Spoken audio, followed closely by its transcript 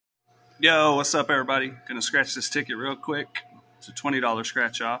Yo, what's up, everybody? Gonna scratch this ticket real quick. It's a $20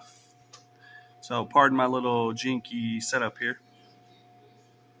 scratch off. So, pardon my little jinky setup here.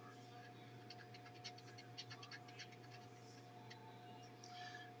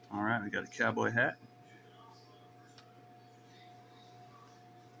 All right, we got a cowboy hat.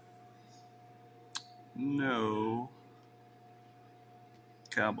 No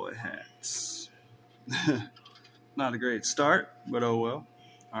cowboy hats. Not a great start, but oh well.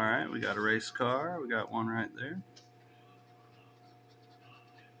 All right, we got a race car. We got one right there.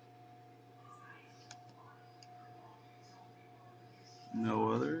 No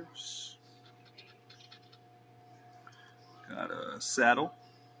others. Got a saddle.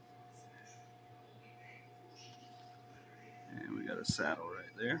 And we got a saddle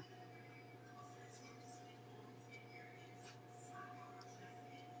right there.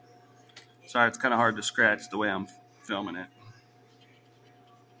 Sorry, it's kind of hard to scratch the way I'm filming it.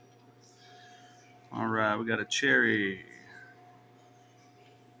 All right, we got a cherry.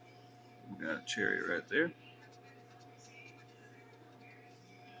 We got a cherry right there.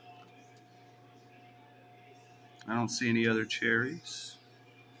 I don't see any other cherries.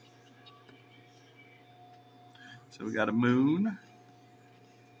 So we got a moon.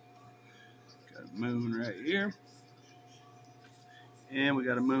 Got a moon right here. And we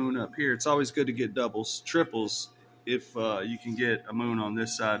got a moon up here. It's always good to get doubles, triples, if you can get a moon on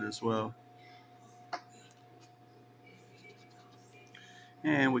this side as well.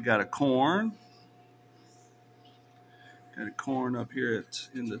 And we got a corn. Got a corn up here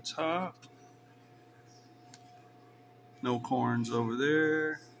in the top. No corns over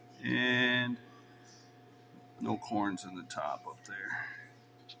there. And no corns in the top up there.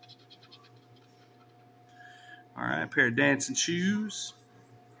 All right, a pair of dancing shoes.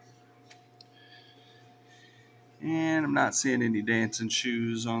 And I'm not seeing any dancing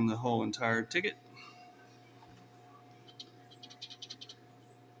shoes on the whole entire ticket.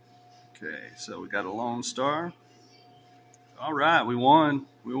 Okay, so we got a Lone Star. All right, we won.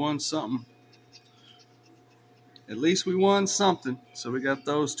 We won something. At least we won something. So we got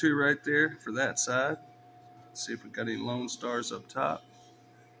those two right there for that side. Let's see if we got any Lone Stars up top.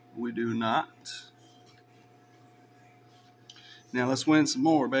 We do not. Now let's win some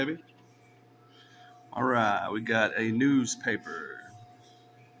more, baby. All right, we got a newspaper.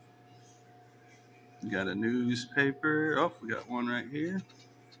 We got a newspaper. Oh, we got one right here.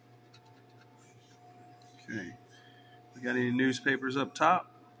 Okay. We got any newspapers up top?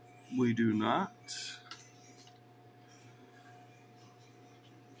 We do not.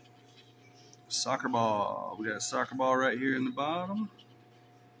 Soccer ball. We got a soccer ball right here in the bottom.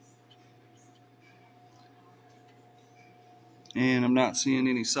 And I'm not seeing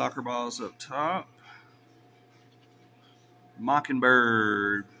any soccer balls up top.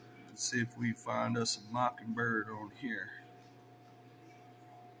 Mockingbird. Let's see if we find us a Mockingbird on here.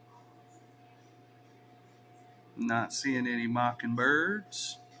 Not seeing any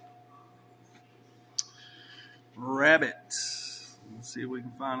Mockingbirds. Rabbit. Let's see if we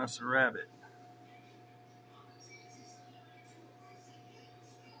can find us a rabbit.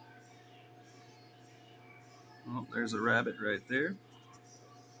 Oh, there's a rabbit right there.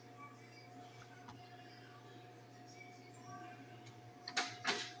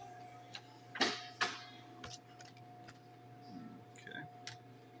 Okay.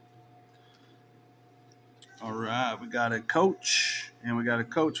 All right, we got a coach, and we got a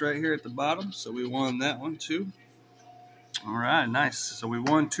coach right here at the bottom, so we won that one too. All right, nice. So we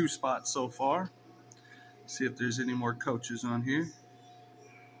won 2 spots so far. See if there's any more coaches on here.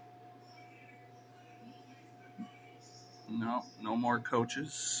 No, no more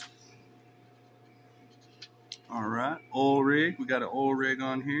coaches. All right, oil rig. We got an oil rig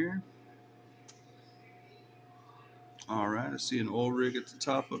on here. All right, I see an oil rig at the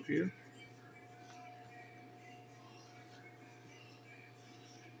top up here.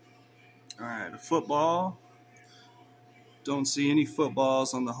 All right, a football. Don't see any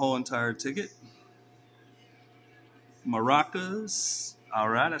footballs on the whole entire ticket. Maracas. All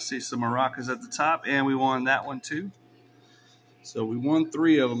right, I see some maracas at the top, and we won that one too. So we won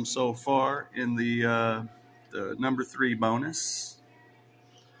 3 of them so far in the number 3 bonus.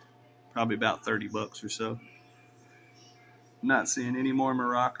 Probably about $30 or so. Not seeing any more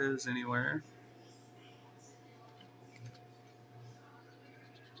maracas anywhere.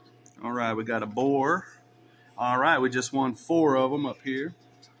 All right, we got a boar. All right, we just won 4 of them up here.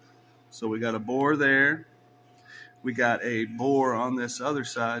 So we got a boar there. We got a boar on this other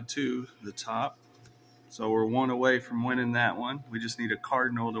side too, the top. So we're 1 away from winning that one. We just need a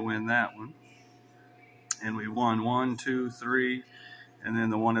cardinal to win that one. And we won 1, 2, 3, And then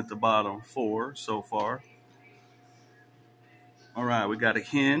the one at the bottom, 4 so far. All right, we got a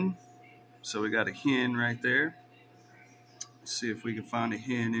hen. So we got a hen right there. Let's see if we can find a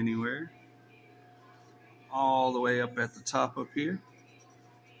hen anywhere. All the way up at the top up here.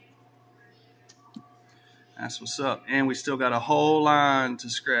 That's what's up. And we still got a whole line to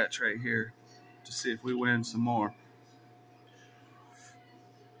scratch right here to see if we win some more.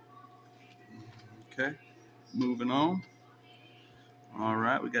 Okay, moving on. All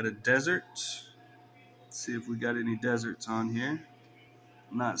right, we got a desert. Let's see if we got any deserts on here.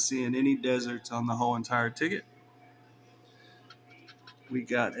 I'm not seeing any deserts on the whole entire ticket. We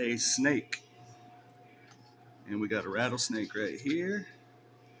got a snake. And we got a rattlesnake right here.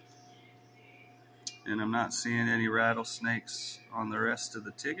 And I'm not seeing any rattlesnakes on the rest of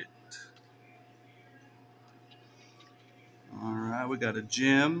the ticket. All right, we got a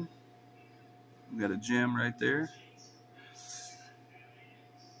gem. We got a gem right there.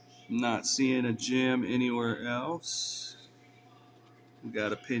 Not seeing a gem anywhere else. We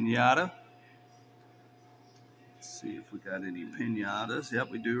got a pinata. Let's see if we got any pinatas.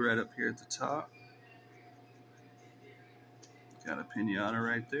 Yep, we do right up here at the top. Got a pinata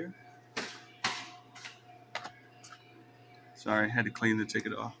right there. Sorry, had to clean the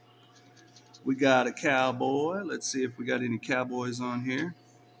ticket off. We got a cowboy. Let's see if we got any cowboys on here.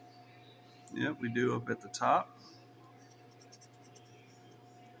 Yep, we do up at the top.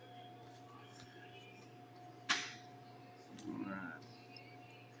 All right.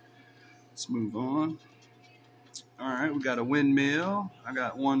 Let's move on. All right, we got a windmill. I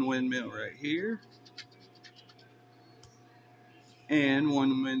got one windmill right here. And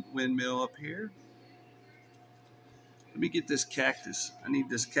one windmill up here. Let me get this cactus. I need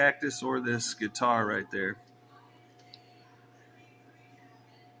this cactus or this guitar right there.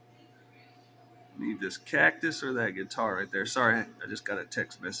 I need this cactus or that guitar right there. Sorry, I just got a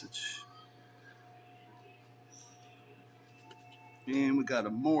text message. And we got a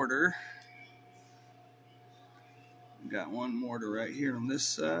mortar. We got one mortar right here on this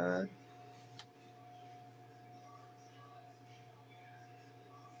side.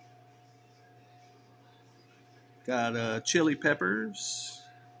 Got chili peppers.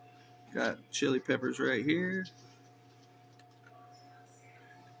 Got chili peppers right here.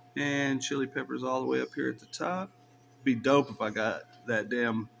 And chili peppers all the way up here at the top. Be dope if I got that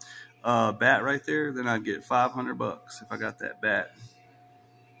damn bat right there. Then I'd get $500 if I got that bat.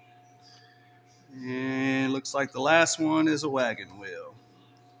 And looks like the last one is a wagon wheel.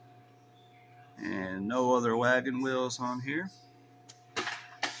 And no other wagon wheels on here.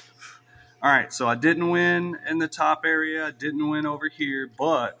 All right, so I didn't win in the top area. I didn't win over here,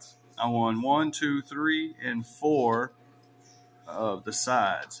 but I won 1, 2, 3, and 4 of the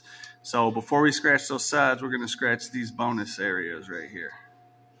sides. So before we scratch those sides, we're going to scratch these bonus areas right here.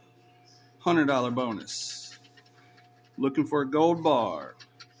 $100 bonus. Looking for a gold bar.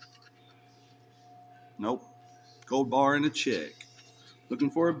 Nope. Gold bar and a check.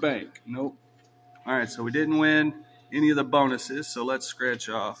 Looking for a bank. Nope. All right, so we didn't win any of the bonuses, so let's scratch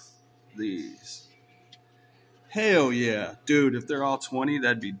off these. Hell yeah. Dude, if they're all 20,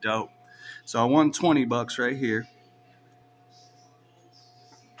 that'd be dope. So I won $20 right here.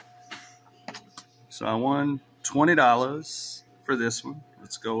 So I won $20 for this one.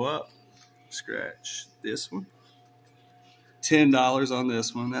 Let's go up. Scratch this one. $10 on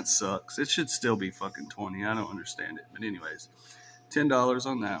this one. That sucks. It should still be fucking 20. I don't understand it. But anyways, $10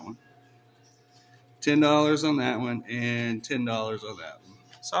 on that one. $10 on that one. And $10 on that one.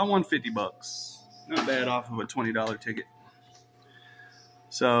 So I won $50. Not bad off of a $20 ticket.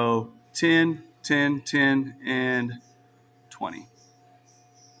 So 10, 10, 10, and 20.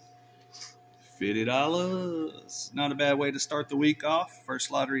 $50. Not a bad way to start the week off. First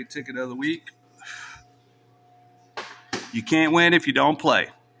lottery ticket of the week. You can't win if you don't play.